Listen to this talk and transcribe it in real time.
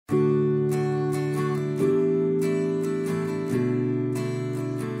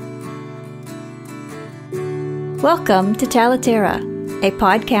Welcome to Talaterra, a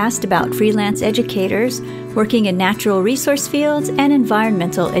podcast about freelance educators working in natural resource fields and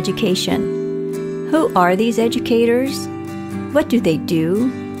environmental education. Who are these educators? What do they do?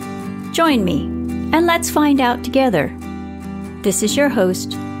 Join me, and let's find out together. This is your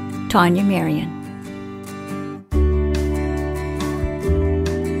host, Tania Marien.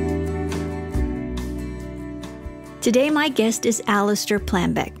 Today my guest is Alasdair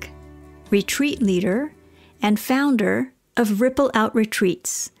Plambeck, retreat leader and founder of RippleOut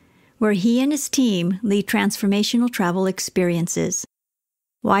Retreats, where he and his team lead transformational travel experiences.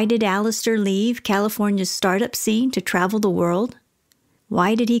 Why did Alasdair leave California's startup scene to travel the world?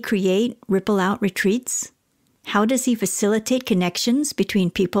 Why did he create RippleOut Retreats? How does he facilitate connections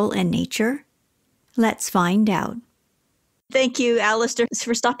between people and nature? Let's find out. Thank you, Alasdair,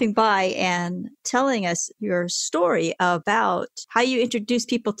 for stopping by and telling us your story about how you introduce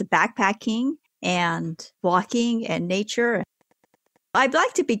people to backpacking and walking and nature. I'd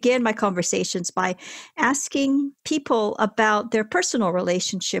like to begin my conversations by asking people about their personal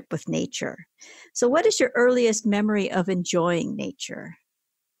relationship with nature. So what is your earliest memory of enjoying nature?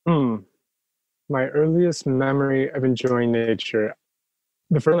 My earliest memory of enjoying nature,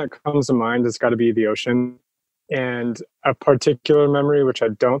 the first one that comes to mind has got to be the ocean. And a particular memory, which I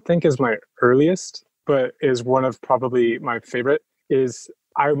don't think is my earliest, but is one of probably my favorite, is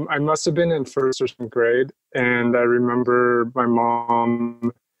I must have been in first or second grade, and I remember my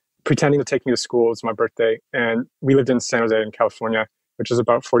mom pretending to take me to school. It was my birthday, and we lived in San Jose in California, which is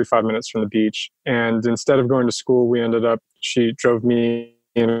about 45 minutes from the beach. And instead of going to school, she drove me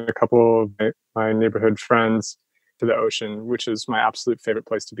and a couple of my neighborhood friends to the ocean, which is my absolute favorite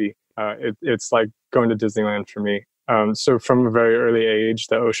place to be. It's like going to Disneyland for me. So from a very early age,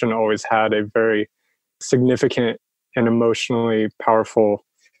 the ocean always had a very significant and emotionally powerful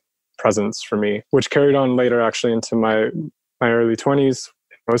presence for me, which carried on later actually into my early 20s.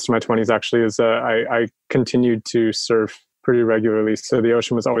 Most of my 20s actually is I continued to surf pretty regularly. So the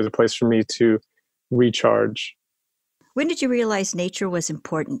ocean was always a place for me to recharge. When did you realize nature was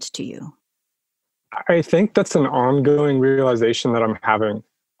important to you? I think that's an ongoing realization that I'm having.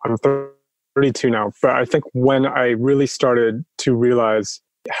 I'm 32 now, but I think when I really started to realize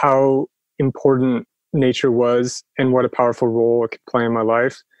how important nature was and what a powerful role it could play in my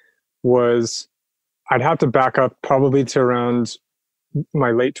life was, I'd have to back up probably to around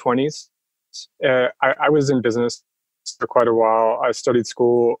my late 20s. I was in business for quite a while. I studied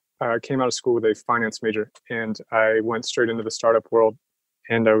school. I came out of school with a finance major, and I went straight into the startup world,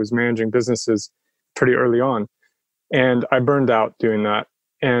 and I was managing businesses pretty early on. And I burned out doing that.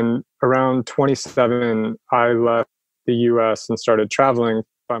 And around 27, I left the US and started traveling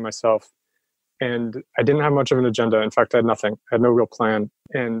by myself. And I didn't have much of an agenda. In fact, I had nothing. I had no real plan.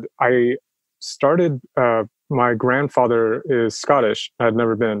 And I started, my grandfather is Scottish. I had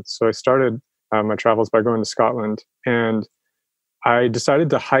never been. So I started my travels by going to Scotland. And I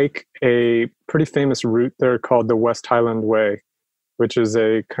decided to hike a pretty famous route there called the West Highland Way, which is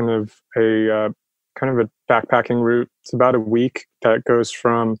a kind of a backpacking route. It's about a week that goes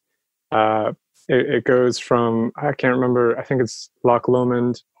from, it goes from, I can't remember, I think it's Loch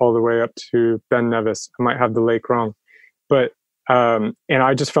Lomond all the way up to Ben Nevis. I might have the lake wrong. But, and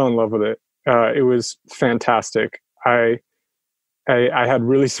I just fell in love with it. It was fantastic. I had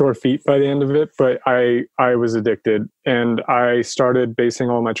really sore feet by the end of it, but I was addicted. And I started basing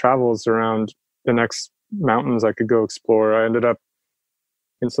all my travels around the next mountains I could go explore. I ended up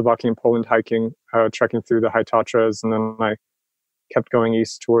in Slovakia and Poland hiking, trekking through the High Tatras, and then I kept going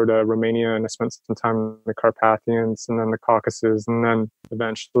east toward Romania, and I spent some time in the Carpathians and then the Caucasus, and then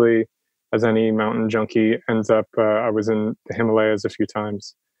eventually, as any mountain junkie ends up, I was in the Himalayas a few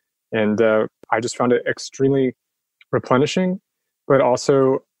times. And I just found it extremely replenishing, but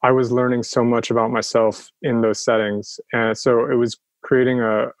also I was learning so much about myself in those settings. And so it was creating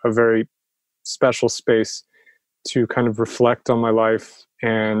a very special space to kind of reflect on my life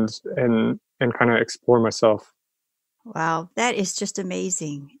and kind of explore myself. Wow, that is just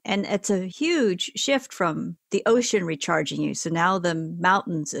amazing. And it's a huge shift from the ocean recharging you. So now the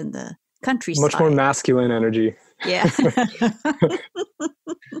mountains and the countryside. Much more masculine energy. Yeah.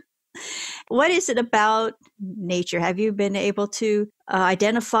 What is it about nature? Have you been able to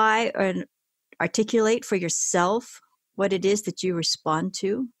identify and articulate for yourself what it is that you respond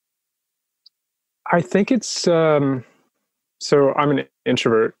to? I think it's, so I'm an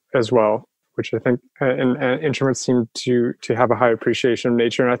introvert as well, which I think, and introverts seem to have a high appreciation of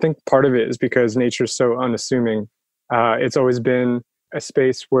nature. And I think part of it is because nature is so unassuming. It's always been a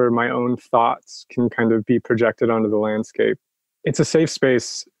space where my own thoughts can kind of be projected onto the landscape. It's a safe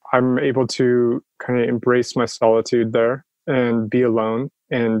space. I'm able to kind of embrace my solitude there and be alone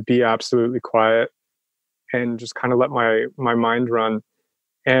and be absolutely quiet and just kind of let my mind run.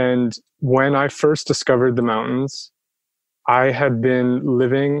 And when I first discovered the mountains, I had been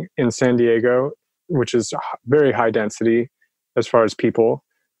living in San Diego, which is very high density as far as people,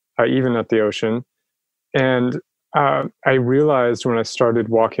 even at the ocean. And I realized when I started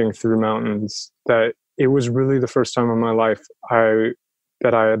walking through mountains that it was really the first time in my life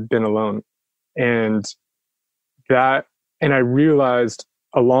that I had been alone. And I realized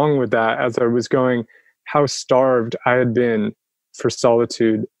along with that, as I was going, how starved I had been for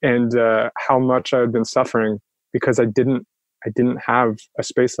solitude and how much I had been suffering because I didn't have a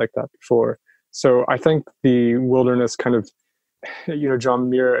space like that before. So I think the wilderness kind of, John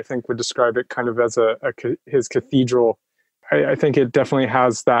Muir, I think, would describe it kind of as his cathedral. I think it definitely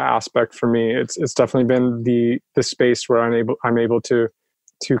has that aspect for me. It's definitely been the space where I'm able to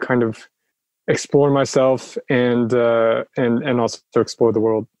kind of explore myself and also to explore the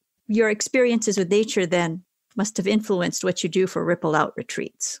world. Your experiences with nature then must have influenced what you do for RippleOut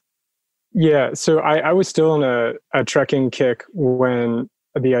Retreats. Yeah, so I was still on a trekking kick when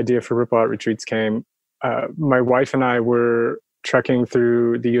the idea for RippleOut Retreats came. My wife and I were trekking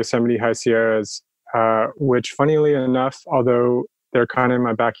through the Yosemite High Sierras, which, funnily enough, although they're kind of in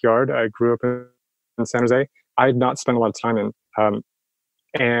my backyard, I grew up in San Jose, I had not spent a lot of time in.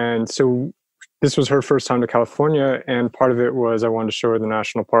 And so this was her first time to California, and part of it was I wanted to show her the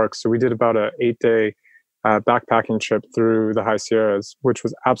national parks. So we did about an 8-day backpacking trip through the High Sierras, which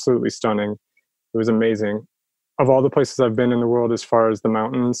was absolutely stunning. It was amazing. Of all the places I've been in the world as far as the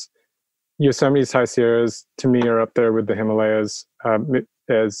mountains, Yosemite's High Sierras, to me, are up there with the Himalayas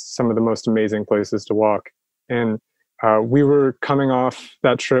as some of the most amazing places to walk. And we were coming off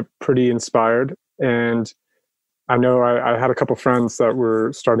that trip pretty inspired. And I know I had a couple friends that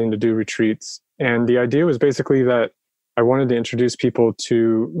were starting to do retreats. And the idea was basically that I wanted to introduce people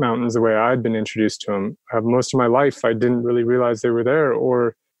to mountains the way I'd been introduced to them. Most of my life, I didn't really realize they were there,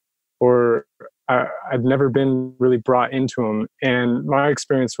 or I'd never been really brought into them. And my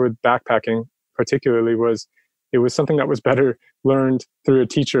experience with backpacking particularly was it was something that was better learned through a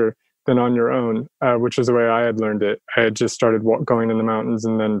teacher than on your own, which is the way I had learned it. I had just started going in the mountains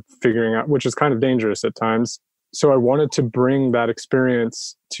and then figuring out, which is kind of dangerous at times. So I wanted to bring that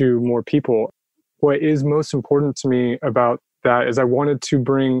experience to more people. What is most important to me about that is I wanted to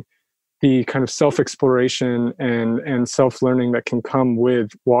bring the kind of self-exploration and self-learning that can come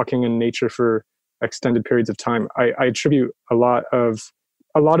with walking in nature for extended periods of time. I attribute a lot of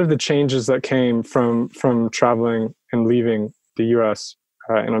the changes that came from traveling and leaving the US,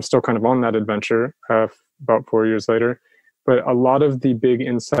 and I'm still kind of on that adventure about 4 years later. But a lot of the big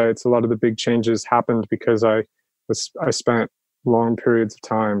insights, a lot of the big changes happened because I spent long periods of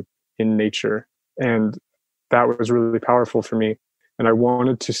time in nature, and that was really powerful for me. And I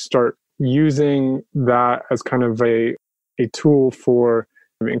wanted to start using that as kind of a tool for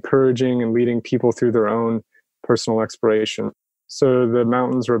encouraging and leading people through their own personal exploration. So the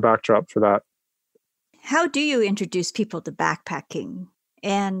mountains were a backdrop for that. How do you introduce people to backpacking?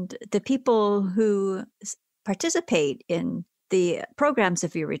 And the people who participate in the programs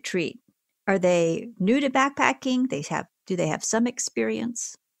of your retreat, are they new to backpacking? Do they have some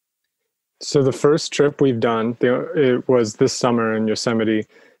experience? So the first trip we've done, it was this summer in Yosemite.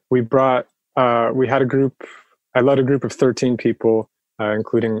 We had a group. I led a group of 13 people,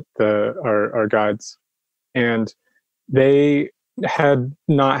 including our guides, and they had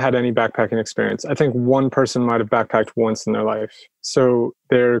not had any backpacking experience. I think one person might have backpacked once in their life. So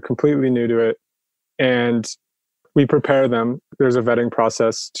they're completely new to it. And we prepare them. There's a vetting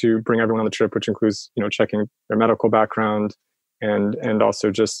process to bring everyone on the trip, which includes, checking their medical background and also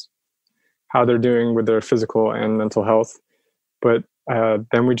just how they're doing with their physical and mental health. But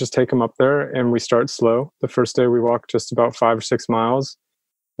then we just take them up there and we start slow. The first day we walk just about 5 or 6 miles,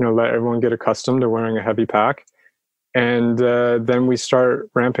 let everyone get accustomed to wearing a heavy pack. And then we start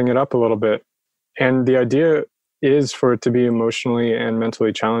ramping it up a little bit. And the idea is for it to be emotionally and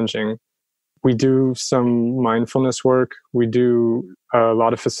mentally challenging. We do some mindfulness work. We do a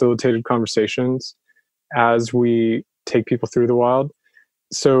lot of facilitated conversations as we take people through the wild.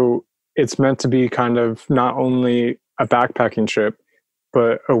 So it's meant to be kind of not only a backpacking trip,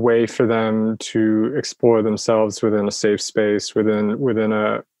 but a way for them to explore themselves within a safe space, within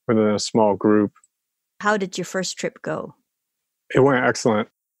a small group. How did your first trip go? It went excellent.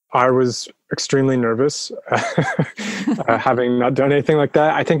 I was extremely nervous, having not done anything like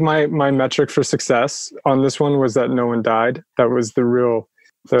that. I think my metric for success on this one was that no one died. That was the real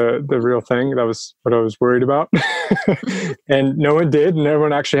the real thing. That was what I was worried about. And no one did, and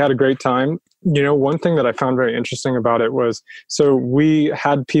everyone actually had a great time. One thing that I found very interesting about it was, so we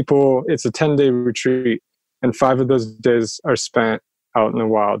had people, it's a 10-day retreat, and 5 of those days are spent out in the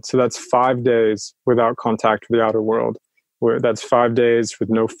wild. So that's 5 days without contact with the outer world. That's 5 days with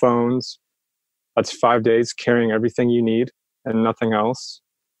no phones. That's 5 days carrying everything you need and nothing else.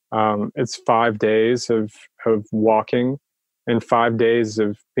 It's 5 days of walking and 5 days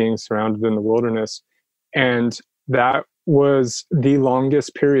of being surrounded in the wilderness. And that was the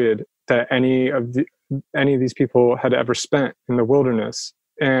longest period that any of these people had ever spent in the wilderness.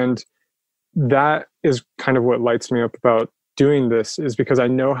 And that is kind of what lights me up about doing this, is because I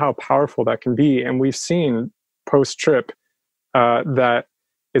know how powerful that can be. And we've seen post-trip that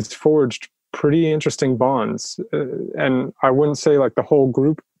it's forged pretty interesting bonds. And I wouldn't say like the whole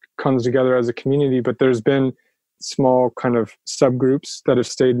group comes together as a community, but there's been small kind of subgroups that have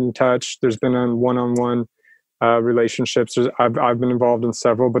stayed in touch. There's been one-on-one relationships. I've been involved in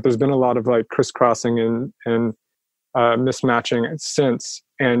several, but there's been a lot of like crisscrossing and mismatching since.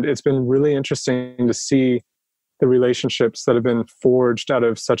 And it's been really interesting to see the relationships that have been forged out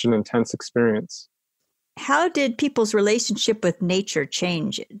of such an intense experience. How did people's relationship with nature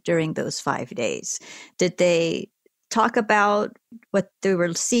change during those 5 days? Did they talk about what they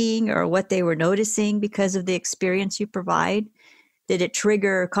were seeing or what they were noticing because of the experience you provide? Did it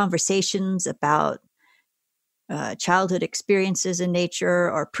trigger conversations about childhood experiences in nature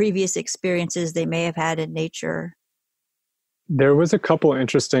or previous experiences they may have had in nature? There was a couple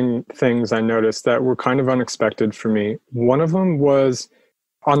interesting things I noticed that were kind of unexpected for me. One of them was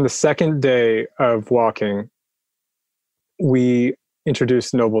on the second day of walking, we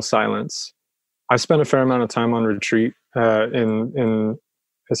introduced noble silence. I spent a fair amount of time on retreat, in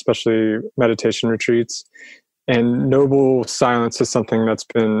especially meditation retreats, and noble silence is something that's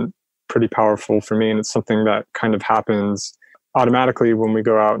been pretty powerful for me, and it's something that kind of happens automatically when we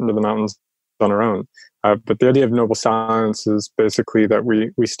go out into the mountains on our own. But the idea of noble silence is basically that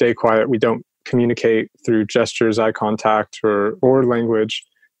we stay quiet. We don't communicate through gestures, eye contact, or language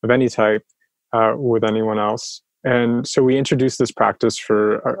of any type with anyone else. And so we introduced this practice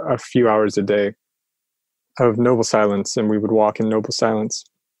for a few hours a day of noble silence, and we would walk in noble silence.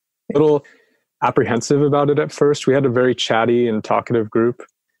 A little apprehensive about it at first. We had a very chatty and talkative group,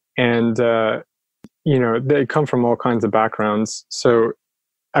 and they come from all kinds of backgrounds. So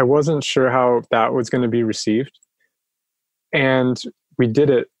I wasn't sure how that was going to be received. And we did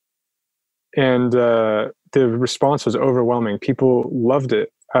it, and the response was overwhelming. People loved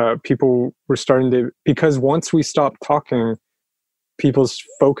it. People were starting to, because once we stopped talking, people's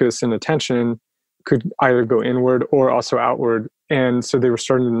focus and attention could either go inward or also outward. And so they were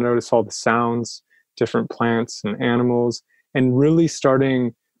starting to notice all the sounds, different plants and animals, and really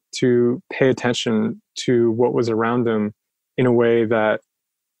starting to pay attention to what was around them in a way that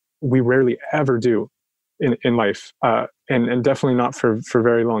we rarely ever do in life, and definitely not for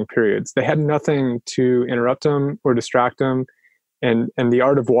very long periods. They had nothing to interrupt them or distract them. And the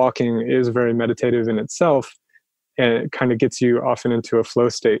art of walking is very meditative in itself, and it kind of gets you often into a flow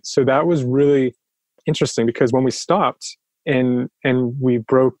state. So that was really interesting, because when we stopped and we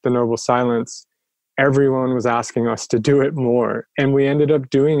broke the noble silence, everyone was asking us to do it more. And we ended up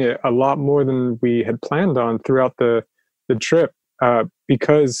doing it a lot more than we had planned on throughout the trip,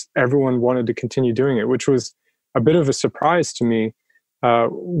 because everyone wanted to continue doing it, which was a bit of a surprise to me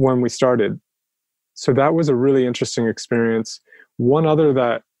when we started. So that was a really interesting experience. One other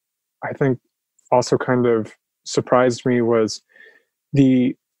that I think also kind of surprised me was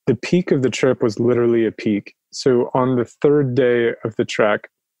the peak of the trip was literally a peak. So on the third day of the trek,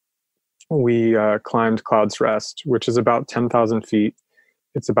 we climbed Cloud's Rest, which is about 10,000 feet.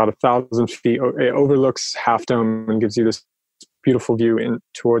 It's about 1,000 feet. It overlooks Half Dome and gives you this beautiful view in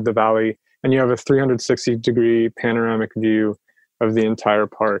toward the valley. And you have a 360-degree panoramic view of the entire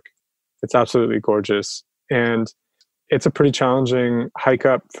park. It's absolutely gorgeous. And it's a pretty challenging hike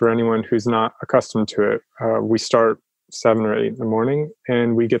up for anyone who's not accustomed to it. We start 7 or 8 in the morning,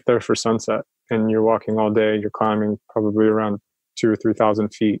 and we get there for sunset. And you're walking all day. You're climbing probably around 2,000 or 3,000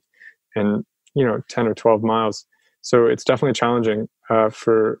 feet, and 10 or 12 miles. So it's definitely challenging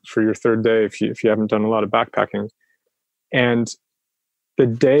for your third day if you haven't done a lot of backpacking. And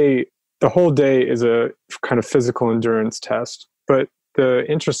the whole day is a kind of physical endurance test. But the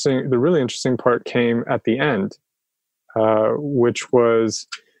really interesting part came at the end, which was,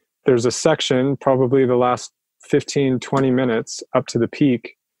 there's a section, probably the last 15, 20 minutes up to the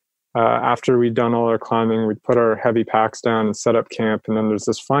peak. After we'd done all our climbing, we'd put our heavy packs down and set up camp. And then there's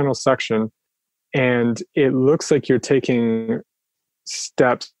this final section, and it looks like you're taking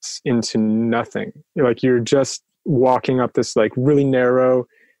steps into nothing. Like you're just walking up this like really narrow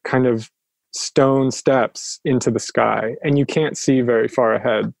kind of stone steps into the sky, and you can't see very far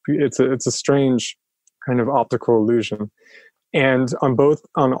ahead. It's a strange kind of optical illusion. And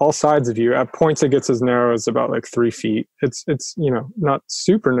on all sides of you, at points it gets as narrow as about like 3 feet. It's not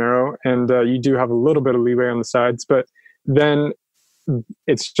super narrow, and you do have a little bit of leeway on the sides, but then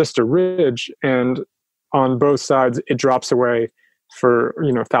it's just a ridge, and on both sides it drops away for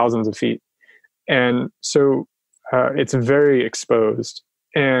thousands of feet, and so it's very exposed.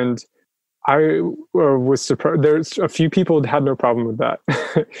 And I was surprised. There's a few people had no problem with that,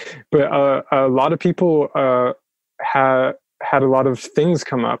 but a lot of people had a lot of things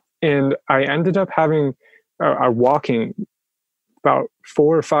come up, and I ended up having walking about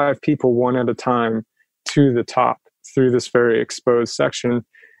 4 or 5 people one at a time to the top through this very exposed section.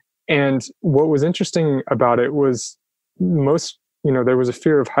 And what was interesting about it was there was a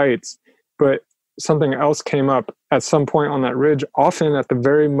fear of heights, but something else came up at some point on that ridge, often at the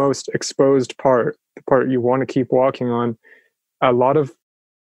very most exposed part, the part you want to keep walking on. A lot of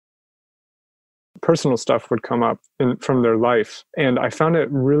personal stuff would come up from their life. And I found it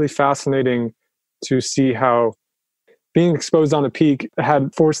really fascinating to see how being exposed on a peak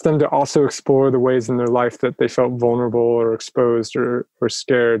had forced them to also explore the ways in their life that they felt vulnerable or exposed or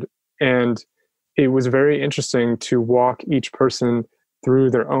scared. And it was very interesting to walk each person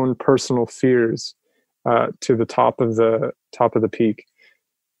through their own personal fears to the top of the peak.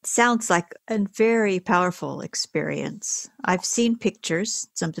 Sounds like a very powerful experience. I've seen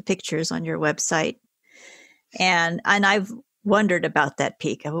some of the pictures on your website, and I've wondered about that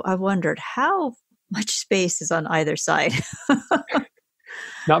peak. I wondered how much space is on either side.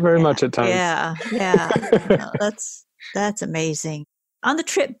 Not very much at times. Yeah. No, that's amazing. On the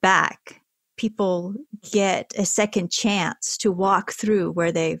trip back, people get a second chance to walk through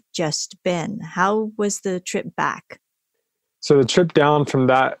where they've just been. How was the trip back? So the trip down from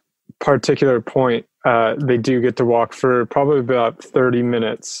that particular point, they do get to walk for probably about 30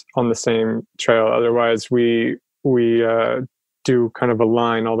 minutes on the same trail. Otherwise, we do kind of a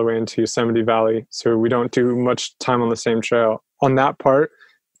line all the way into Yosemite Valley. So we don't do much time on the same trail. On that part,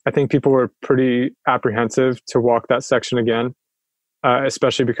 I think people were pretty apprehensive to walk that section again,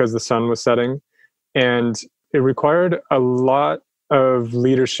 especially because the sun was setting. And it required a lot of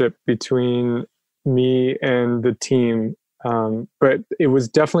leadership between me and the team. But it was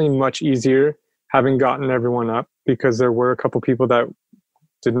definitely much easier having gotten everyone up, because there were a couple people that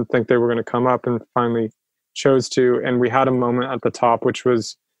didn't think they were going to come up and finally chose to. And we had a moment at the top, which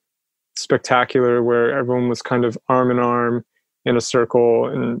was spectacular, where everyone was kind of arm in arm in a circle,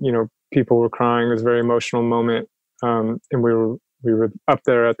 and, people were crying. It was a very emotional moment. And we were up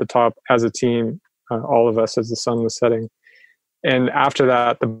there at the top as a team, all of us, as the sun was setting. And after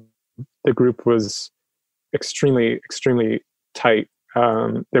that, the group was extremely, extremely tight.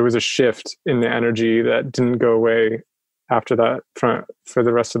 There was a shift in the energy that didn't go away after that for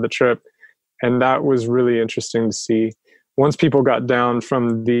the rest of the trip. And that was really interesting to see. Once people got down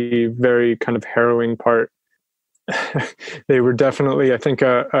from the very kind of harrowing part, they were definitely, I think,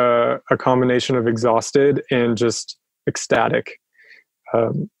 a combination of exhausted and just ecstatic.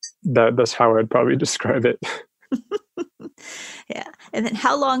 That's how I'd probably describe it. Yeah. And then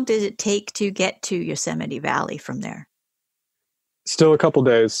how long did it take to get to Yosemite Valley from there? Still a couple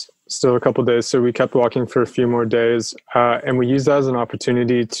days. So we kept walking for a few more days. And we used that as an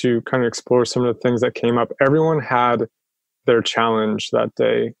opportunity to kind of explore some of the things that came up. Everyone had their challenge that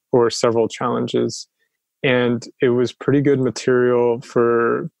day, or several challenges. And it was pretty good material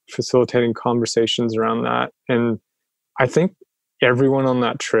for facilitating conversations around that. And I think everyone on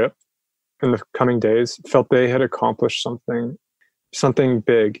that trip in the coming days felt they had accomplished something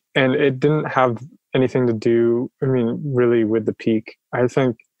big. And it didn't have anything to do, really with the peak. I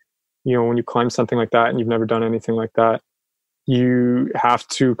think, when you climb something like that and you've never done anything like that, you have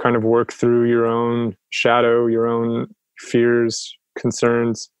to kind of work through your own shadow, your own fears,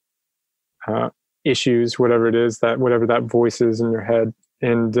 concerns, issues, whatever that voice is in your head.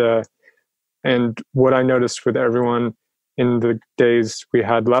 And what I noticed with everyone in the days we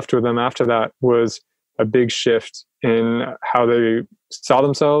had left with them after that was a big shift in how they saw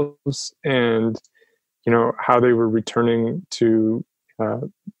themselves, and how they were returning to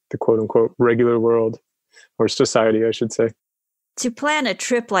the quote unquote regular world, or society, I should say. To plan a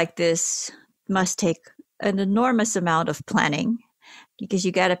trip like this must take an enormous amount of planning, because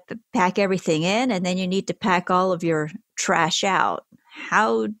you got to pack everything in, and then you need to pack all of your trash out.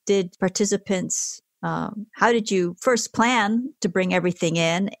 How did participants, how did you first plan to bring everything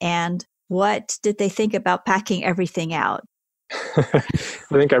in, and what did they think about packing everything out? I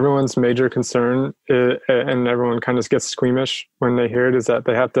think everyone's major concern, and everyone kind of gets squeamish when they hear it, is that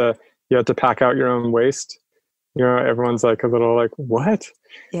you have to pack out your own waste. Everyone's like a little like, what?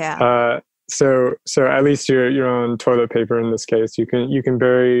 Yeah. So at least your own toilet paper in this case, you can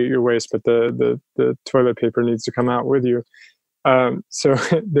bury your waste, but the toilet paper needs to come out with you. So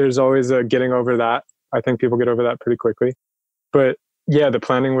there's always a getting over that. I think people get over that pretty quickly. But yeah, the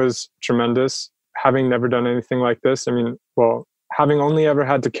planning was tremendous. Having never done anything like this, I mean, well, having only ever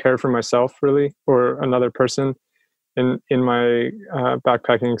had to care for myself really, or another person in my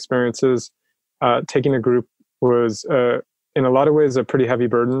backpacking experiences, taking a group was in a lot of ways a pretty heavy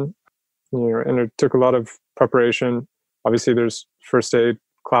burden, and it took a lot of preparation. Obviously, there's first aid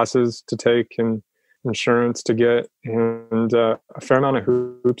classes to take and insurance to get, and a fair amount of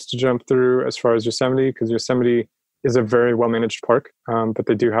hoops to jump through as far as Yosemite, because Yosemite is a very well managed park, but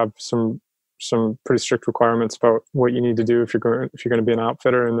they do have some pretty strict requirements about what you need to do if you're going to be an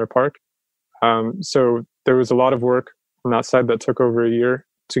outfitter in their park. So there was a lot of work on that side that took over a year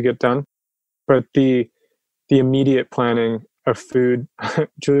to get done. But the immediate planning of food,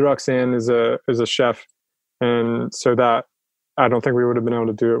 Julie Roxanne is a chef, and so that I don't think we would have been able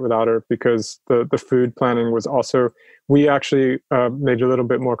to do it without her, because the food planning was also, we actually made it a little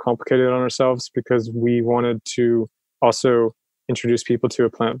bit more complicated on ourselves, because we wanted to also introduce people to a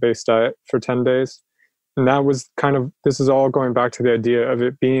plant-based diet for 10 days. And that was this is all going back to the idea of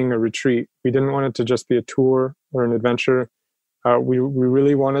it being a retreat. We didn't want it to just be a tour or an adventure. We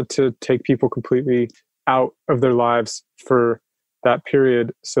really wanted to take people completely out of their lives for that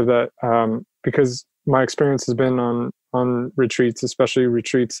period, so that because my experience has been on retreats, especially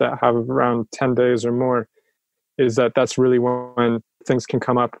retreats that have around 10 days or more, is that's really when things can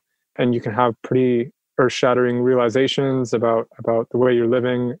come up and you can have pretty earth-shattering realizations about the way you're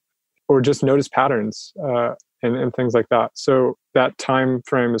living, or just notice patterns and things like that. So that time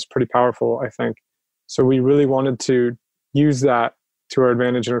frame is pretty powerful, I think. So we really wanted to use that to our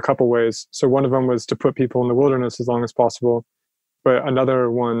advantage in a couple ways. So one of them was to put people in the wilderness as long as possible. But another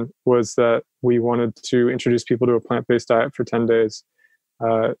one was that we wanted to introduce people to a plant-based diet for 10 days,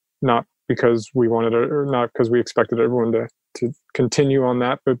 not because we wanted it, or not because we expected everyone to continue on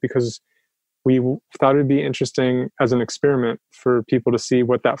that, but because we thought it'd be interesting as an experiment for people to see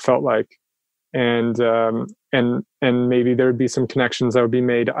what that felt like. And maybe there would be some connections that would be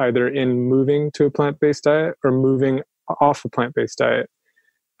made either in moving to a plant-based diet or moving off a plant-based diet.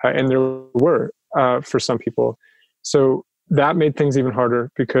 And there were for some people. So that made things even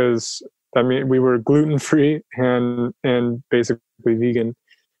harder, because I mean, we were gluten-free and basically vegan.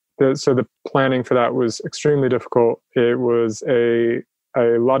 So the planning for that was extremely difficult. It was a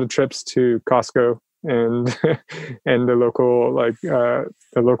lot of trips to Costco and and the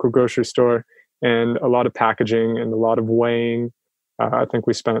local grocery store, and a lot of packaging and a lot of weighing. I think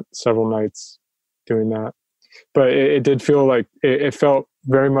we spent several nights doing that. But it did feel like it felt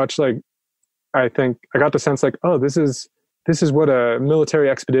very much like, I think I got the sense like, oh, this is what a military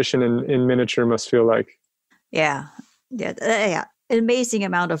expedition in miniature must feel like. Yeah. An amazing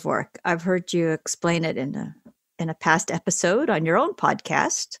amount of work. I've heard you explain it in a past episode on your own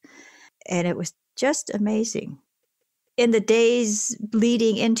podcast, and it was just amazing. In the days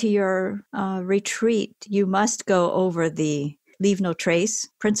leading into your retreat, you must go over the leave no trace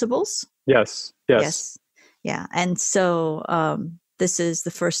principles. Yes. Yeah. And so this is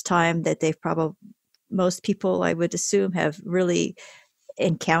the first time that most people, I would assume, have really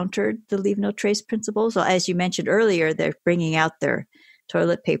encountered the leave no trace principles. So as you mentioned earlier, they're bringing out their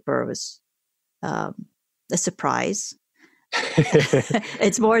toilet paper was a surprise.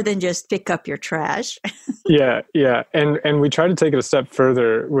 It's more than just pick up your trash. Yeah. And we try to take it a step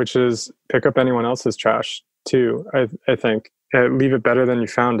further, which is pick up anyone else's trash too. I think leave it better than you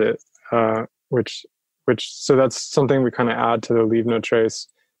found it. So that's something we kind of add to the leave no trace.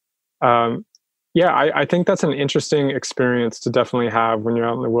 I think that's an interesting experience to definitely have when you're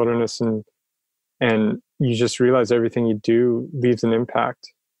out in the wilderness and you just realize everything you do leaves an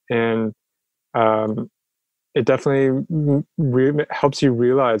impact. And it definitely helps you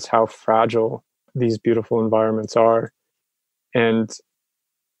realize how fragile these beautiful environments are. And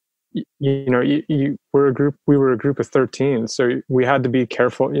we were a group of 13, so we had to be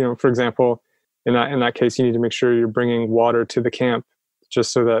careful. For example, in that case, you need to make sure you're bringing water to the camp,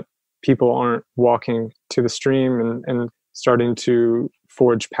 just so that people aren't walking to the stream and starting to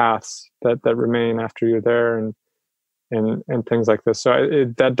forge paths that remain after you're there, and things like this. So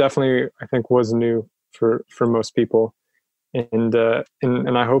that definitely, I think, was new for most people. And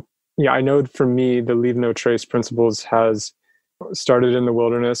I hope, I know for me, the leave no trace principles has started in the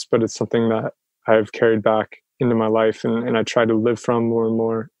wilderness, but it's something that I've carried back into my life, and I try to live from more and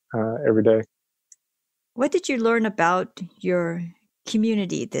more every day. What did you learn about your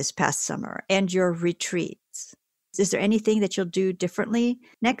community this past summer and your retreats? Is there anything that you'll do differently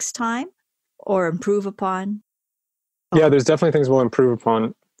next time or improve upon? Yeah, there's definitely things we'll improve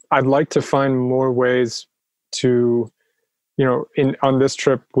upon. I'd like to find more ways to, on this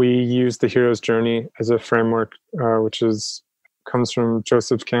trip, we use the hero's journey as a framework, which comes from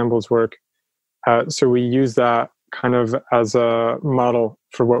Joseph Campbell's work. So we use that kind of as a model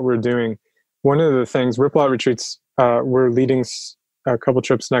for what we're doing. One of the things, RippleOut Retreats, we're leading a couple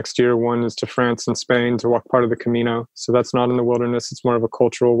trips next year. One is to France and Spain to walk part of the Camino. So that's not in the wilderness. It's more of a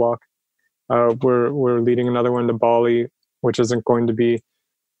cultural walk. We're leading another one to Bali, which isn't going to be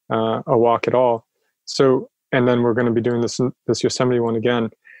a walk at all. So, and then we're going to be doing this Yosemite one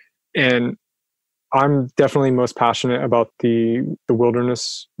again. And I'm definitely most passionate about the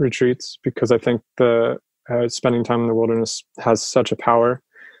wilderness retreats, because I think the spending time in the wilderness has such a power.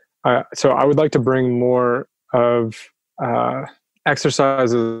 So I would like to bring more of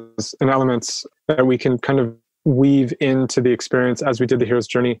exercises and elements that we can kind of weave into the experience as we did the hero's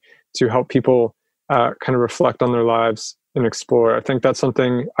journey to help people kind of reflect on their lives and explore. I think that's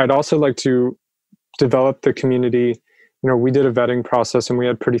something I'd also like to develop the community. We did a vetting process, and we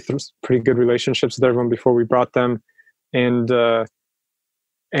had pretty good relationships with everyone before we brought them, and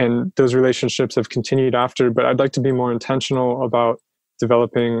those relationships have continued after. But I'd like to be more intentional about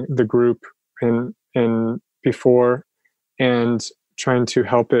developing the group and before, and trying to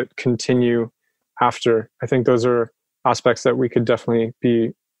help it continue after. I think those are aspects that we could definitely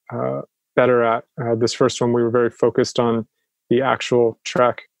be better at. This first one, we were very focused on the actual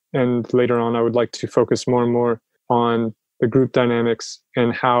trek, and later on, I would like to focus more and more on the group dynamics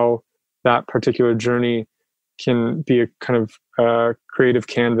and how that particular journey can be a kind of creative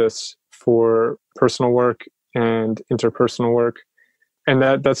canvas for personal work and interpersonal work. And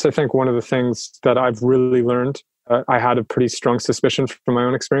that's, I think, one of the things that I've really learned. I had a pretty strong suspicion from my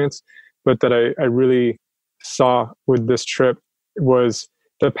own experience, but that I really saw with this trip was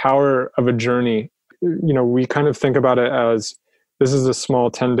the power of a journey. We kind of think about it as this is a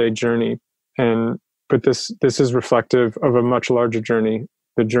small 10-day journey, but this is reflective of a much larger journey,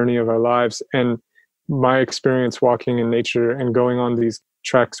 the journey of our lives. And my experience walking in nature and going on these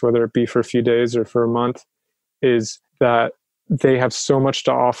treks, whether it be for a few days or for a month, is that they have so much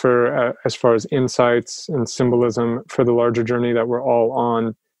to offer as far as insights and symbolism for the larger journey that we're all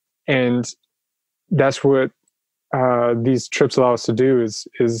on. And that's what these trips allow us to do is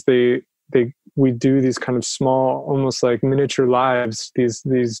we do these kind of small, almost like miniature lives,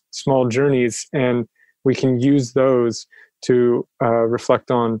 these small journeys, and we can use those to reflect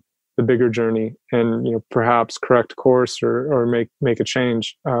on the bigger journey and perhaps correct course or make a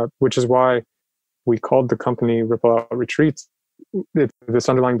change, which is why we called the company RippleOut Retreats. It's this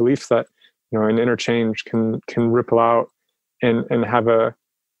underlying belief that an interchange can ripple out and have a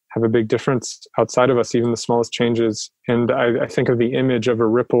big difference outside of us, even the smallest changes. And I think of the image of a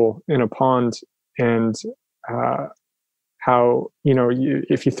ripple in a pond, and how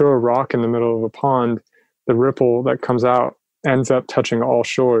if you throw a rock in the middle of a pond, the ripple that comes out ends up touching all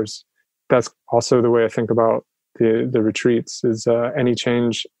shores. That's also the way I think about the retreats. Is any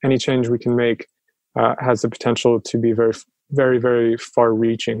change we can make has the potential to be very, very, very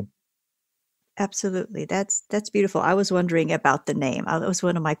far-reaching. Absolutely. That's beautiful. I was wondering about the name. That was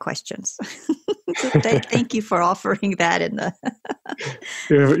one of my questions. So thank you for offering that in the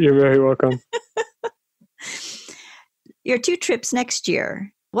You're very welcome. Your 2 trips next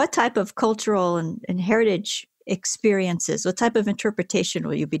year, what type of cultural and heritage experiences, what type of interpretation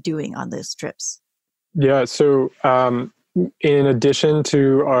will you be doing on those trips? Yeah, so in addition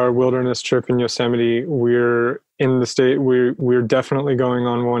to our wilderness trip in Yosemite, we're in the state. We're definitely going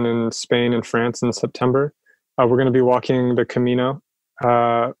on one in Spain and France in September. We're going to be walking the Camino,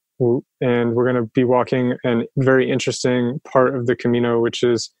 and we're going to be walking a very interesting part of the Camino, which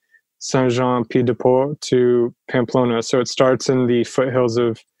is Saint-Jean-Pied-de-Port to Pamplona. So it starts in the foothills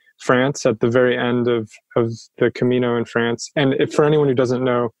of France at the very end of the Camino in France. And for anyone who doesn't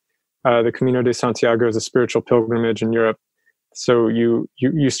know, the Camino de Santiago is a spiritual pilgrimage in Europe. So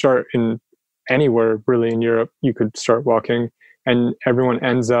you start in anywhere really in Europe, you could start walking, and everyone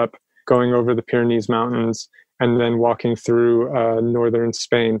ends up going over the Pyrenees Mountains and then walking through northern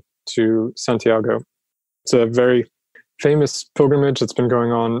Spain to Santiago. It's a very famous pilgrimage that's been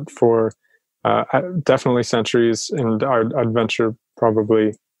going on for definitely centuries, and I'd venture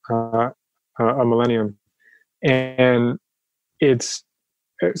probably a millennium. And it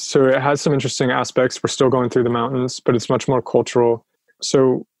has some interesting aspects. We're still going through the mountains, but it's much more cultural.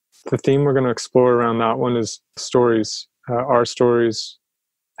 So the theme we're going to explore around that one is stories, our stories,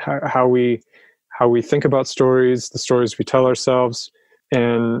 how we think about stories, the stories we tell ourselves.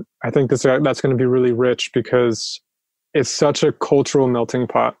 And I think that's going to be really rich because it's such a cultural melting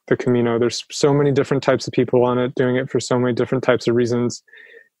pot, the Camino. There's so many different types of people on it, doing it for so many different types of reasons.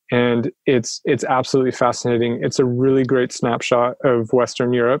 And it's absolutely fascinating. It's a really great snapshot of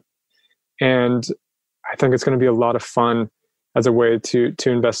Western Europe. And I think it's going to be a lot of fun as a way to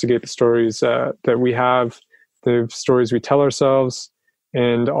investigate the stories that we have, the stories we tell ourselves,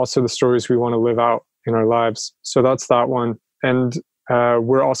 and also the stories we want to live out in our lives. So that's that one. And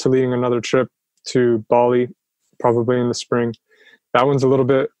we're also leading another trip to Bali, probably in the spring. That one's a little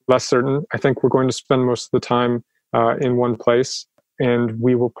bit less certain. I think we're going to spend most of the time in one place, and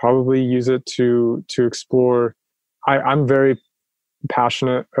we will probably use it to explore. I'm very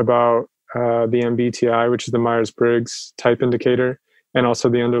passionate about the MBTI, which is the Myers-Briggs type indicator, and also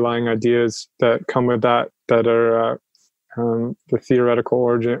the underlying ideas that come with that are the theoretical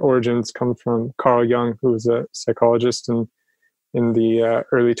origins come from Carl Jung, who was a psychologist in the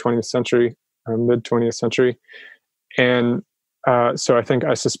early 20th century, mid 20th century. And so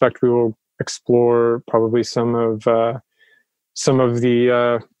I suspect we will explore probably some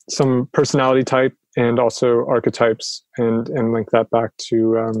personality type and also archetypes, and link that back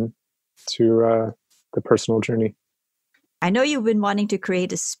to the personal journey. I know you've been wanting to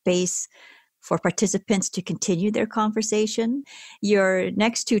create a space for participants to continue their conversation. Your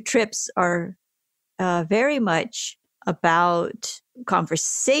next two trips are very much about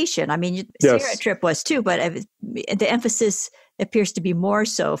conversation. I mean, yes. Sierra trip was too, but the emphasis appears to be more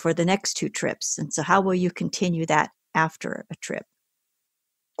so for the next two trips. And so how will you continue that after a trip?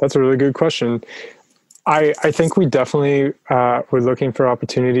 That's a really good question. I think we definitely were looking for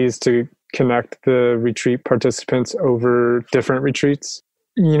opportunities to connect the retreat participants over different retreats.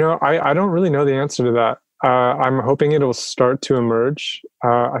 I don't really know the answer to that. I'm hoping it'll start to emerge.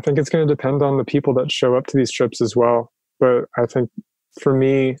 I think it's going to depend on the people that show up to these trips as well. But I think for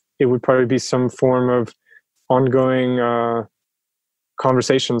me, it would probably be some form of ongoing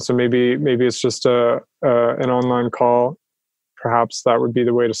conversation. So maybe it's just an online call. Perhaps that would be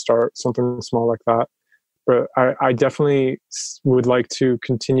the way to start, something small like that. But I definitely would like to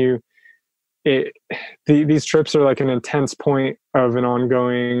continue it. These trips are like an intense point of an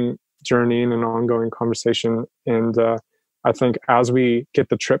ongoing journey and an ongoing conversation. And I think as we get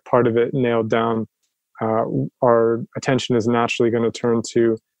the trip part of it nailed down, our attention is naturally going to turn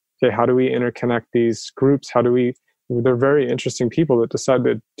to, okay, how do we interconnect these groups? They're very interesting people that decide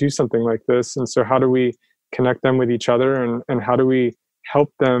to do something like this. And so how do we connect them with each other, and how do we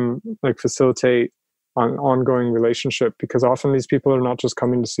help them facilitate an ongoing relationship? Because often these people are not just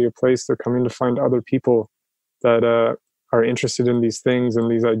coming to see a place, they're coming to find other people that are interested in these things and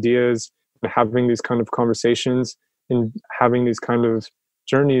these ideas, and having these kind of conversations and having these kind of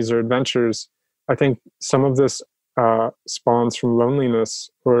journeys or adventures. I think some of this spawns from loneliness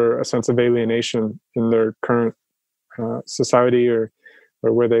or a sense of alienation in their current society or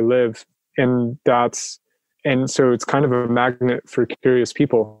where they live. And so it's kind of a magnet for curious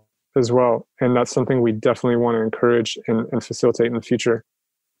people as well. And that's something we definitely want to encourage and facilitate in the future.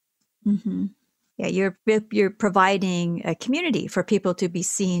 Mm-hmm. Yeah, you're providing a community for people to be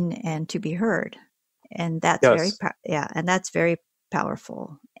seen and to be heard. And that's that's very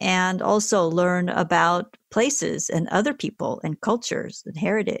powerful. And also learn about places and other people and cultures and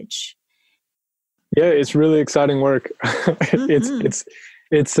heritage. Yeah, it's really exciting work. Mm-hmm.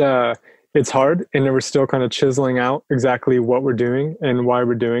 It's hard, and we're still kind of chiseling out exactly what we're doing and why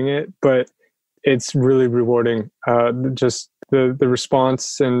we're doing it, but it's really rewarding. Just the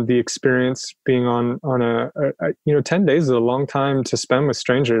response and the experience being on a 10 days is a long time to spend with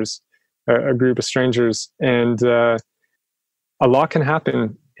strangers, a group of strangers, and a lot can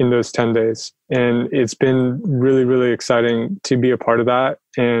happen in those 10 days. And it's been really, really exciting to be a part of that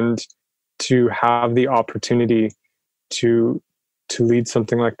and to have the opportunity to lead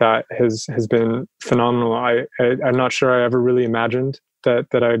something like that has been phenomenal. I'm not sure I ever really imagined that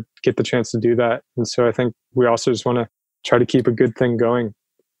I'd get the chance to do that. And so I think we also just want to try to keep a good thing going.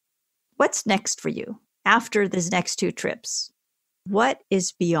 What's next for you after these next two trips? What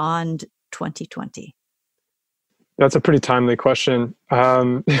is beyond 2020? That's a pretty timely question.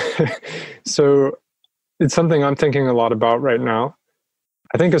 So it's something I'm thinking a lot about right now.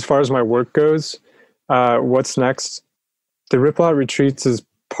 I think as far as my work goes, what's next? The RippleOut Retreats is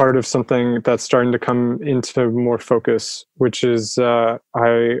part of something that's starting to come into more focus, which is I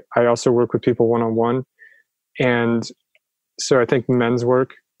also work with people one-on-one. And so I think men's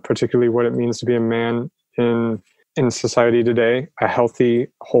work, particularly what it means to be a man in in society today, a healthy,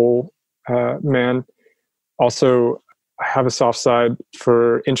 whole man. Also, I have a soft side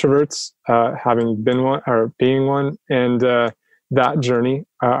for introverts, having been one or being one, and that journey.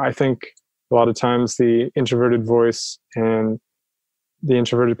 I think a lot of times the introverted voice and the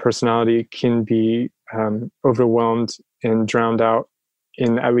introverted personality can be overwhelmed and drowned out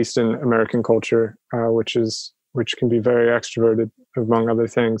at least in American culture, which can be very extroverted, among other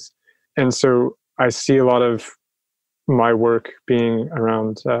things. And so I see a lot of my work being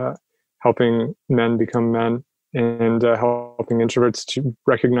around helping men become men, and helping introverts to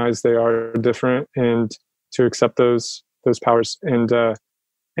recognize they are different and to accept those powers,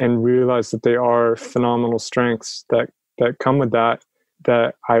 and realize that they are phenomenal strengths that come with that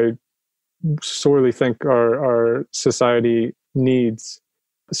I sorely think our society needs.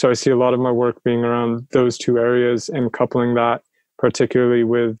 So I see a lot of my work being around those two areas, and coupling that particularly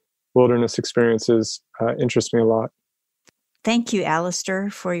with wilderness experiences interests me a lot. Thank you,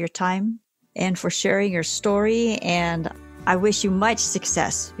 Alasdair, for your time and for sharing your story. And I wish you much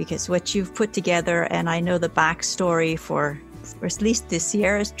success, because what you've put together, and I know the backstory for at least this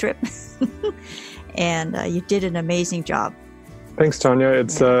Sierra's trip, and you did an amazing job. Thanks, Tania.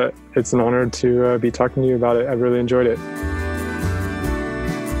 It's an honor to be talking to you about it. I really enjoyed it.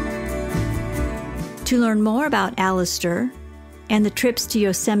 To learn more about Alasdair and the trips to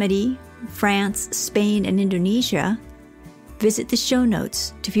Yosemite, France, Spain, and Indonesia, visit the show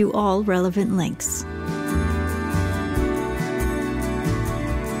notes to view all relevant links.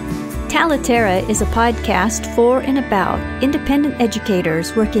 Talaterra is a podcast for and about independent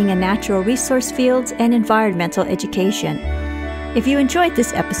educators working in natural resource fields and environmental education. If you enjoyed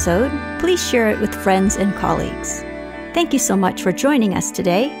this episode, please share it with friends and colleagues. Thank you so much for joining us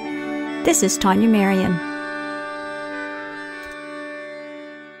today. This is Tania Marien.